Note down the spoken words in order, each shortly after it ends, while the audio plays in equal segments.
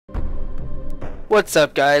What's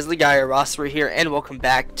up guys, LegaiaRaSeru here and welcome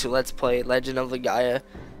back to Let's Play Legend of Legaia.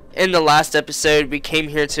 In the last episode we came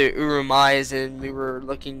here to Urumai's and we were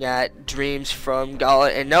looking at dreams from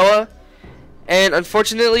Gala and Noah. And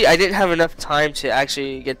unfortunately I didn't have enough time to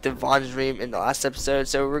actually get the Vahn's dream in the last episode,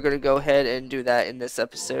 so we're going to go ahead and do that in this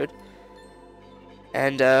episode.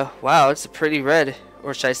 And wow, it's a pretty red,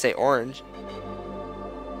 or should I say orange.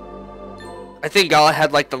 I think Gala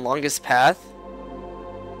had like the longest path.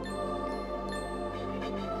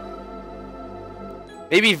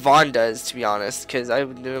 Maybe Vahn does, to be honest, because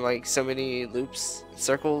I've been doing like so many loops,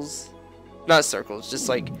 circles, not circles, just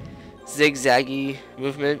like zigzaggy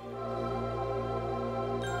movement.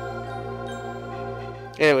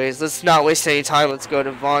 Anyways, let's not waste any time. Let's go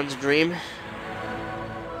to Vahn's dream.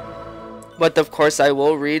 But of course, I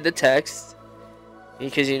will read the text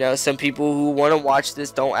because you know some people who want to watch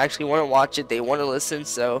this don't actually want to watch it; they want to listen.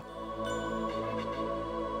 So.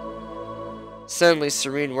 Suddenly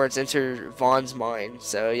serene words enter Vahn's mind.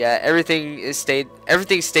 So yeah, everything stays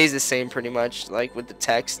the same pretty much, like with the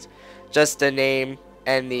text. Just the name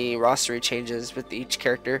and the Ra-Seru changes with each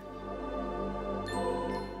character.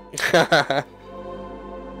 Vahn,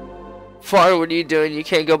 what are you doing? You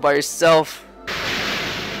can't go by yourself.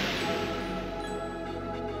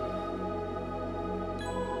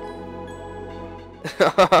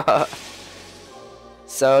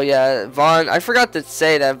 So yeah, Vahn, I forgot to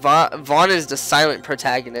say that Vahn is the silent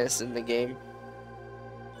protagonist in the game.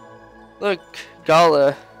 Look,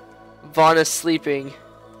 Gala, Vahn is sleeping.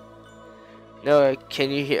 No,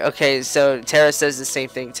 can you hear? Okay, so Tara says the same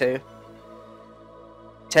thing too.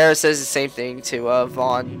 Tara says the same thing to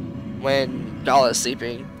Vahn when Gala is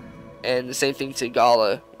sleeping, and the same thing to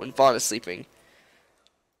Gala when Vahn is sleeping.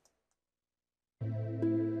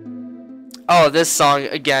 Oh, this song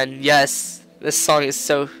again, yes. This song is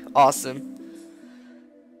so awesome.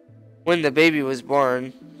 When the baby was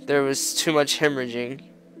born, there was too much hemorrhaging.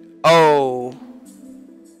 Oh.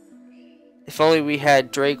 If only we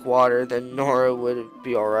had Drake water, then Nora would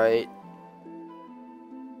be alright.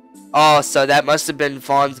 Oh, so that must have been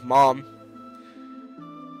Vahn's mom.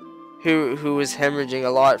 Who was hemorrhaging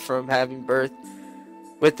a lot from having birth.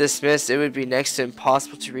 With this mist, it would be next to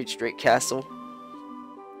impossible to reach Drake Castle.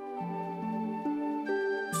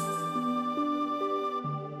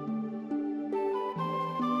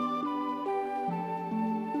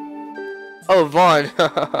 Oh, Vahn.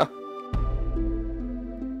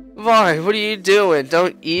 Vahn, what are you doing?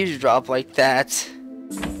 Don't eavesdrop like that.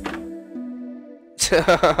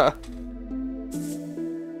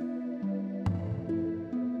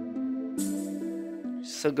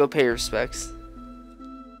 So go pay your respects.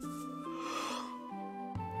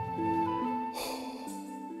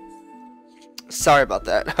 Sorry about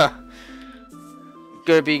that.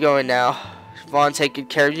 Gonna be going now. Vahn, take good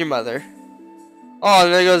care of your mother. Oh,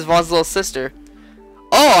 and there goes Vahn's little sister.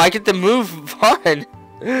 Oh, I get to move Vahn.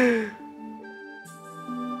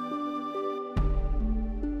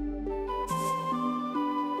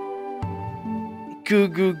 Goo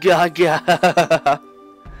goo gaga.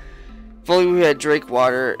 If only we had Drake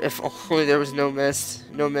water. If only there was no mist.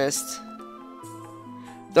 No mist.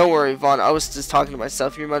 Don't worry, Vahn. I was just talking to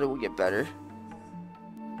myself. Your mother will get better.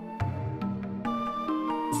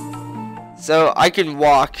 So I can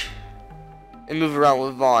walk and move around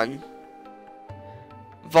with Vahn.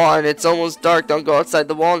 Vahn, it's almost dark. Don't go outside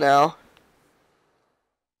the wall now.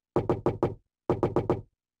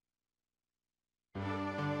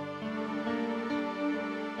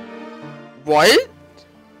 What?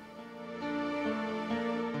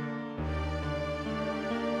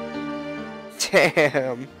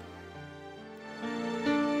 Damn.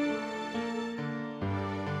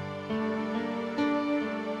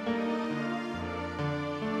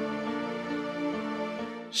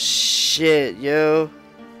 Shit, yo.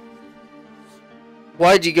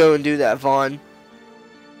 Why'd you go and do that, Vahn?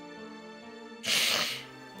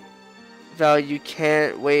 Val, you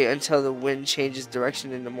can't wait until the wind changes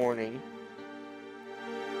direction in the morning.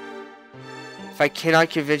 If I cannot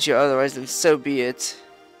convince you otherwise, then so be it.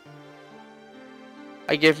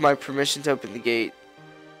 I give my permission to open the gate.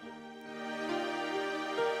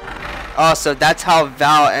 Oh, so that's how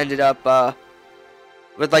Val ended up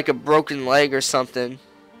with like a broken leg or something.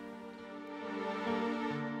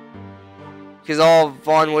 Because all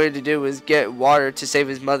Vahn wanted to do was get water to save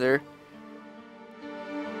his mother.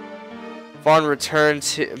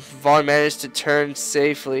 Vahn managed to turn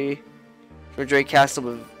safely from Drake Castle.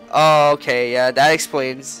 With, oh, okay, yeah, that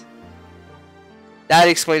explains. That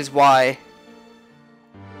explains why.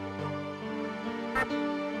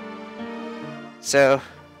 So,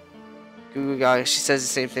 Goo Goo Gaga, she says the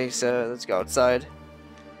same thing. So let's go outside.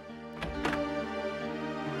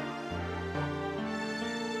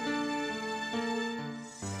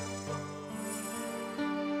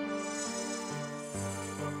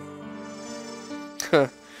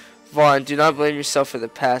 Vahn, do not blame yourself for the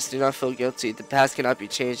past. Do not feel guilty. The past cannot be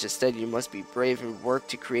changed. Instead, you must be brave and work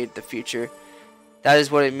to create the future. That is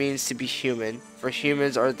what it means to be human. For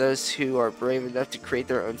humans are those who are brave enough to create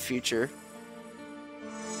their own future.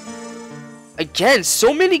 Again,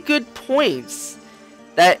 so many good points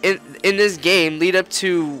that in this game lead up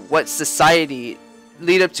to what society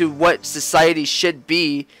should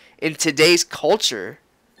be in today's culture.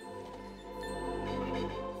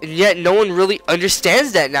 And yet no one really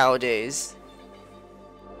understands that nowadays.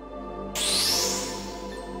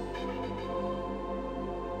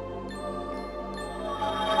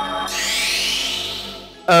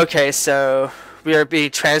 Okay, so we are being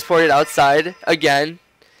transported outside again.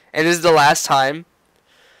 And this is the last time.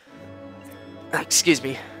 Excuse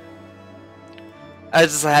me. I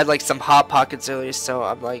just had like some hot pockets earlier, so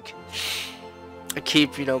I'm like, I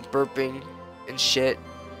keep, you know, burping and shit.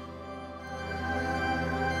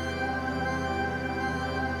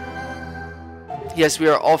 Yes, we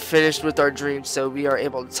are all finished with our dreams, so we are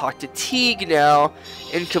able to talk to Teague now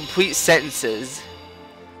in complete sentences.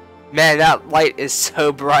 Man, that light is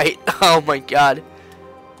so bright. Oh my god.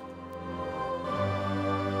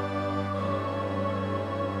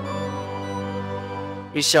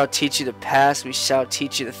 We shall teach you the past, we shall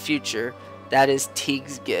teach you the future. That is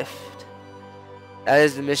Teague's gift. That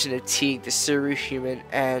is the mission of Teague, the Seru human,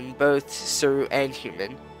 and both Seru and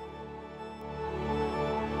human.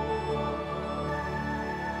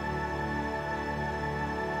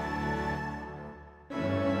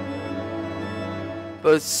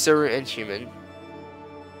 Both Seru and human.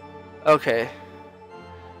 Okay.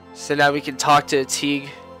 So now we can talk to Teague.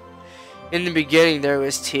 In the beginning there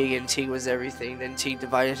was Teague, and Teague was everything. Then Teague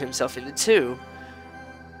divided himself into two.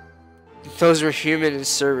 Those were human and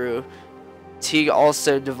Seru. Teague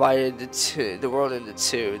also divided the world into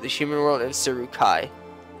two. The human world and Seru Kai.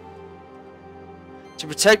 To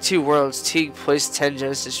protect two worlds, Teague placed 10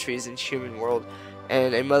 Genesis trees in human world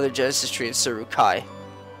and a mother Genesis tree in Seru Kai.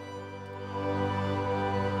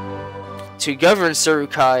 To govern Seru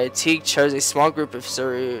Kai, Teague chose a small group of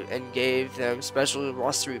Seru and gave them special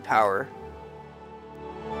Ra-Seru power.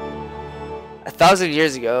 1,000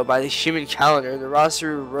 years ago, by the human calendar, the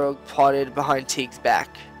Ra-Seru rogue plotted behind Teague's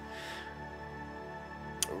back.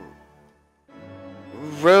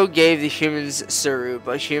 Rogue gave the humans Seru,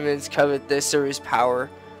 but humans covet the Seru's power,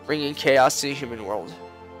 bringing chaos to the human world.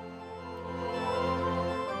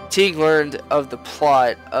 Teague learned of the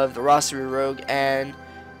plot of the Ra-Seru rogue and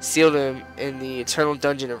sealed him in the eternal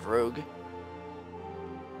dungeon of Rogue.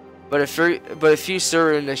 But a few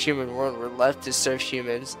Seru in the human world were left to serve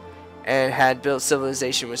humans and had built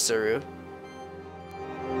civilization with Seru.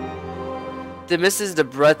 The mist is the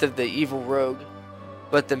breath of the evil Rogue,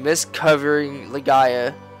 but the mist covering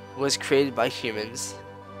Legaia was created by humans.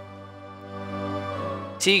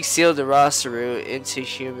 Teague sealed the Ra-Seru into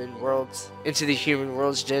the human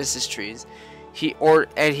world's Genesis trees. He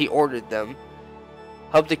ordered them.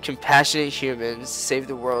 Help the compassionate humans save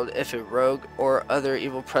the world if a rogue or other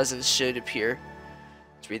evil presence should appear.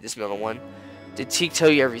 Let's read this middle one. Did Teague tell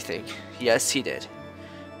you everything? Yes, he did.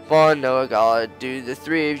 Vahn, Noah, Gala, do the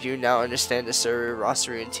three of you now understand the Seru,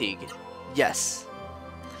 Ra-Seru, and Teague? Yes.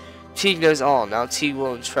 Teague knows all. Now Teague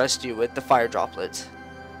will entrust you with the fire droplet.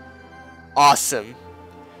 Awesome.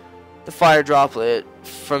 The fire droplet,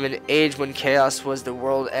 from an age when chaos was the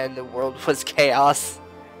world and the world was chaos.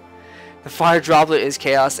 The fire droplet is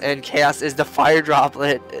chaos, and chaos is the fire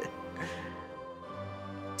droplet.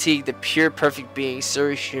 Teague, the pure, perfect being,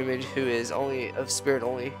 Seru human, who is only of spirit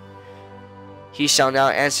only. He shall now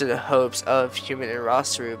answer the hopes of human and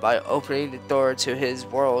Ra-Seru by opening the door to his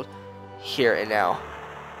world here and now.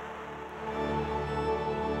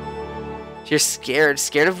 You're scared.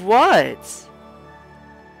 Scared of what?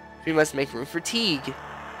 We must make room for Teague.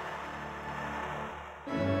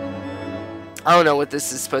 I don't know what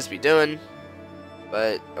this is supposed to be doing,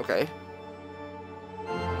 but okay.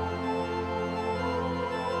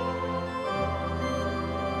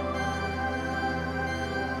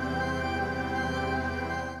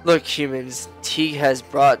 Look, humans, Teague has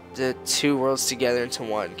brought the two worlds together into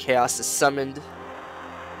one. Chaos is summoned.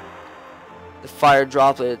 The fire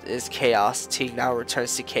droplet is chaos. Teague now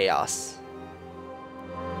returns to chaos.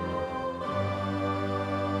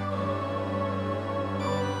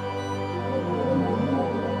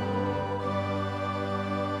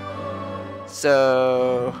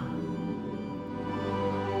 So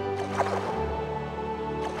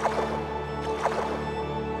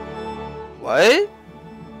what?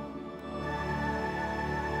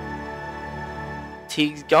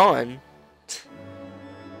 Teague's gone.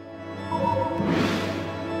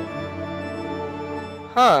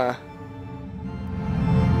 Huh.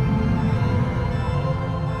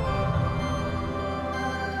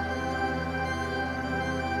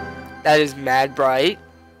 That is mad bright.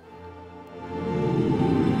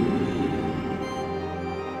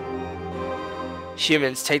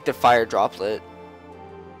 Humans, take the fire droplet.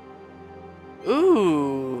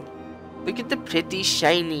 Ooh, look at the pretty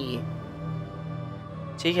shiny.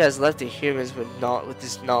 T has left the humans with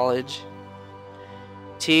this knowledge.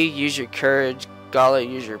 T, use your courage. Gala,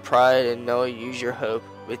 use your pride. And Noah, use your hope.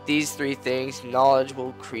 With these three things, knowledge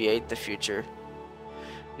will create the future.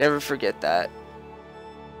 Never forget that.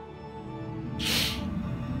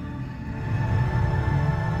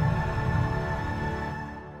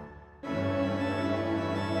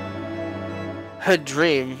 A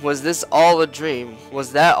dream. Was this all a dream?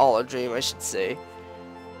 Was that all a dream, I should say?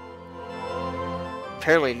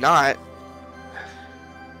 Apparently not.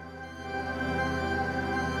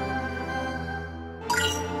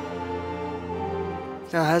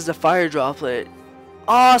 Now has the fire droplet.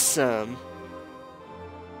 Awesome.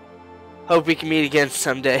 Hope we can meet again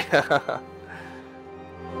someday.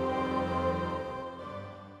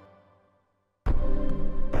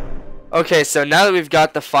 Okay, so now that we've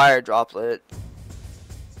got the fire droplet,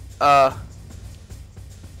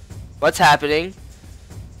 what's happening?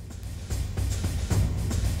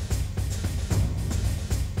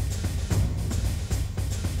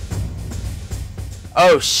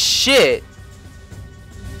 Oh shit!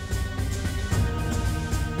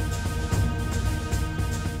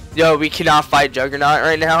 Yo, we cannot fight Juggernaut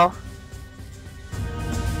right now.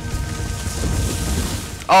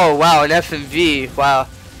 Oh wow, an FMV. Wow,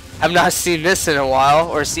 I've not seen this in a while,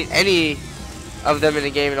 or seen any of them in the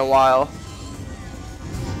game in a while.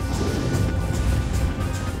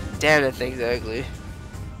 Damn, that thing's ugly.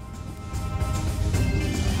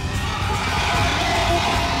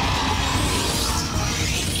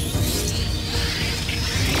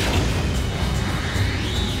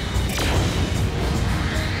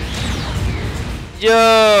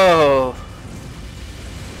 Yo!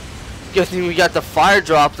 Good thing we got the fire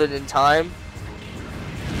droplet in time.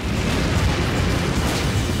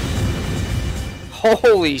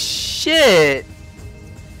 Holy shit!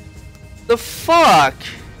 The fuck?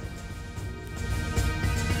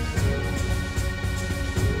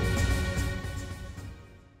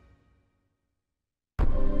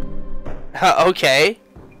 Okay.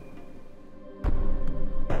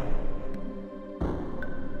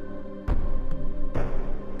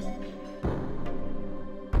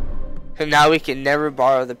 And now we can never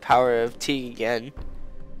borrow the power of T again.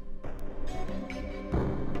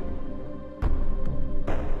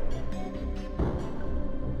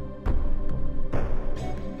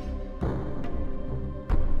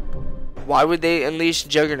 Why would they unleash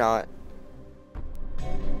Juggernaut?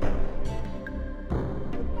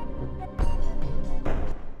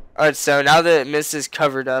 Alright, so now that Miss is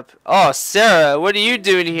covered up. Oh, Sarah, what are you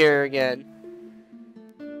doing here again?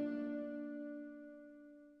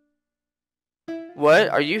 What?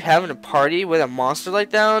 Are you having a party with a monster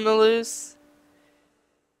like that on the loose?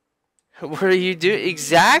 What are you doing?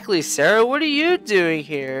 Exactly, Sarah. What are you doing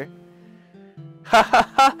here? Ha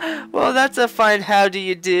ha ha. Well, that's a fine how do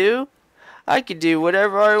you do. I can do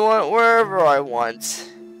whatever I want, wherever I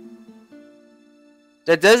want.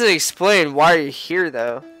 That doesn't explain why you're here,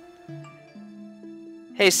 though.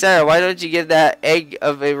 Hey, Sarah, why don't you give that egg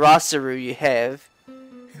of a Ra-Seru you have?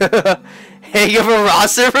 Egg of a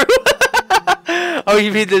Ra-Seru? Oh,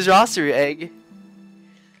 you mean this Ra-Seru egg?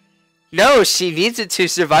 No, she needs it to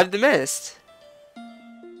survive the mist.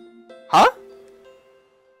 Huh?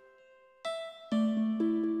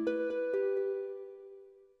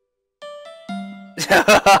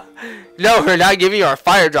 No, we're not giving you our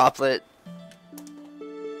fire droplet.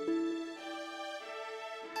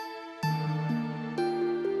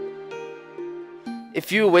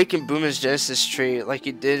 If you awaken Boomer's Genesis tree like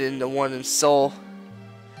you did in the one in Seoul,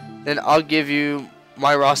 then I'll give you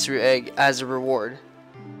my Ra-Seru egg as a reward.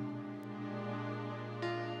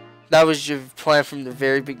 That was your plan from the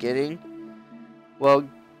very beginning? Well,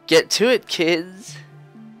 get to it, kids.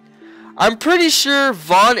 I'm pretty sure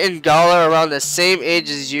Vahn and Gala are around the same age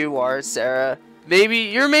as you are, Sarah.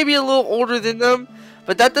 You're maybe a little older than them,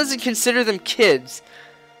 but that doesn't consider them kids.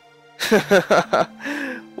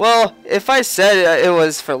 Well, if I said it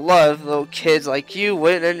was for love, little kids like you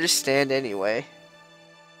wouldn't understand anyway.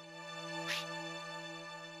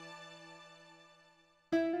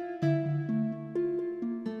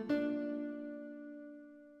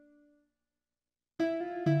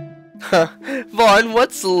 Vahn,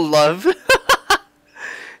 what's love?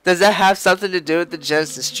 Does that have something to do with the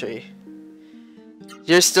Genesis tree?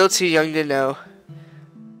 You're still too young to know.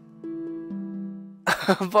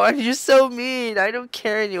 Vahn, you're so mean. I don't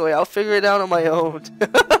care anyway. I'll figure it out on my own.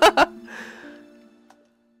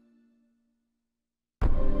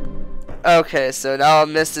 Okay, so now our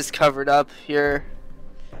mist is covered up here.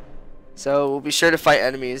 So we'll be sure to fight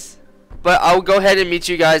enemies. But I'll go ahead and meet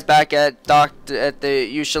you guys back at the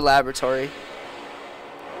Yusha laboratory.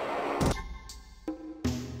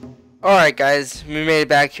 Alright guys, we made it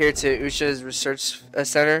back here to Usha's research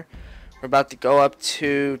center. We're about to go up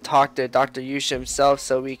to talk to Dr. Yusha himself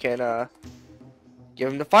so we can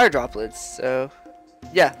give him the fire droplets. So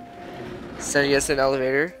yeah, sending us an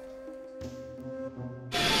elevator.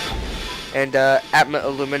 And Atma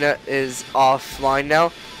Illumina is offline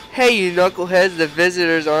now. Hey you knuckleheads, the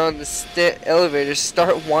visitors are on the elevator.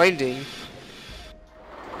 Start winding.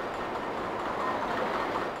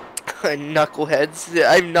 Knuckleheads.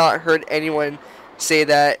 I've not heard anyone say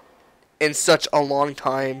that in such a long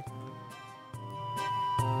time.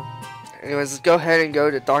 Anyways, let's go ahead and go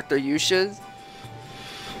to Dr. Yusha's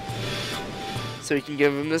so we can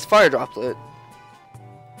give him this fire droplet.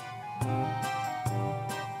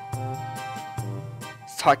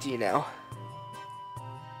 Let's talk to you now.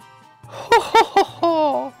 Ho ho ho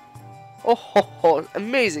ho! Oh ho ho!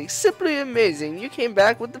 Amazing! Simply amazing! You came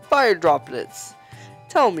back with the fire droplets.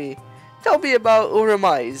 Tell me about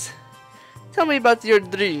Uramais. Tell me about your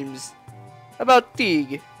dreams. About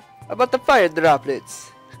Tig. About the fire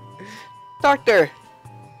droplets. Doctor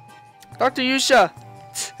Yusha.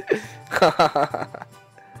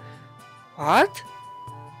 What?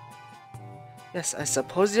 Yes, I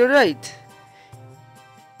suppose you're right.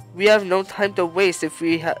 We have no time to waste if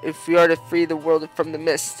we are to free the world from the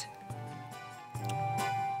mist.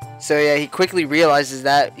 So yeah, he quickly realizes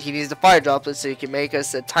that he needs the fire droplet so he can make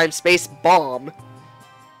us a time-space bomb.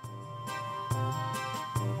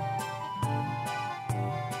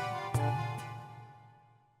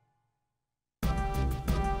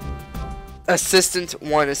 Assistant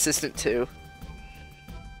 1, Assistant 2.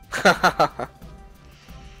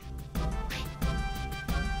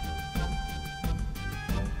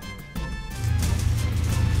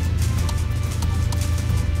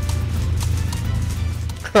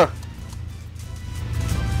 Huh.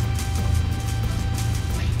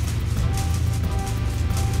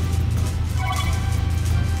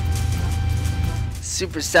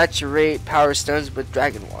 Super saturate power stones with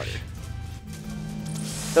dragon water.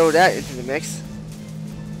 Throw that into the mix.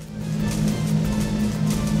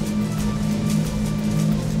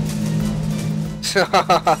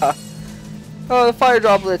 Oh, the fire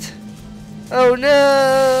droplet. Oh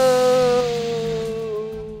no!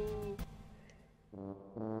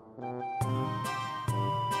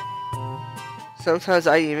 Sometimes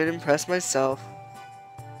I even impress myself.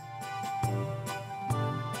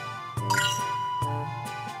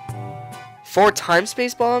 Four time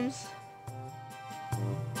space bombs?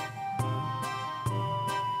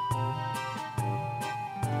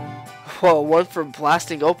 Well, one for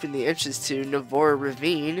blasting open the entrance to Navora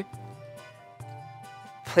Ravine.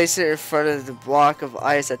 Place it in front of the block of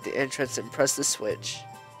ice at the entrance and press the switch.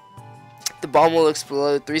 The bomb will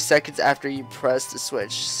explode 3 seconds after you press the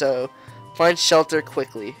switch, so find shelter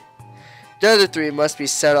quickly. The other 3 must be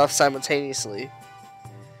set off simultaneously.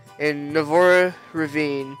 In Navora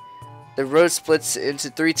Ravine, the road splits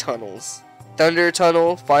into 3 tunnels. Thunder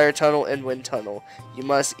Tunnel, Fire Tunnel, and Wind Tunnel. You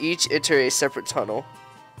must each enter a separate tunnel.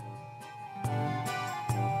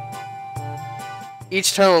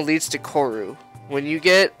 Each tunnel leads to Koru. When you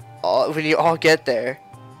all get there,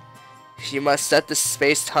 you must set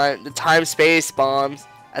the time-space bombs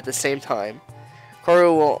at the same time.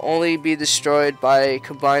 Koru will only be destroyed by a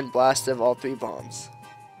combined blast of all 3 bombs.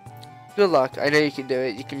 Good luck. I know you can do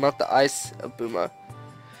it. You can melt the ice of Buma.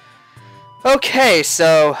 Okay,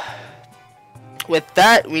 so with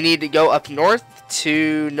that, we need to go up north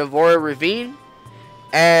to Navora Ravine.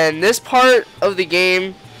 And this part of the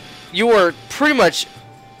game, you are pretty much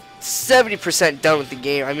 70% done with the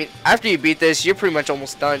game. I mean, after you beat this, you're pretty much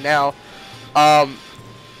almost done now.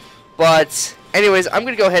 But anyways, I'm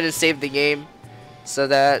going to go ahead and save the game so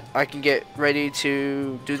that I can get ready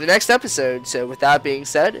to do the next episode. So with that being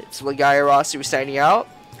said, it's LegaiaRaSeru signing out.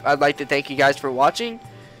 I'd like to thank you guys for watching.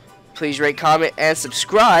 Please rate, comment, and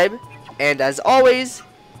subscribe. And as always,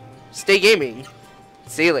 stay gaming.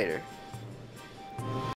 See you later.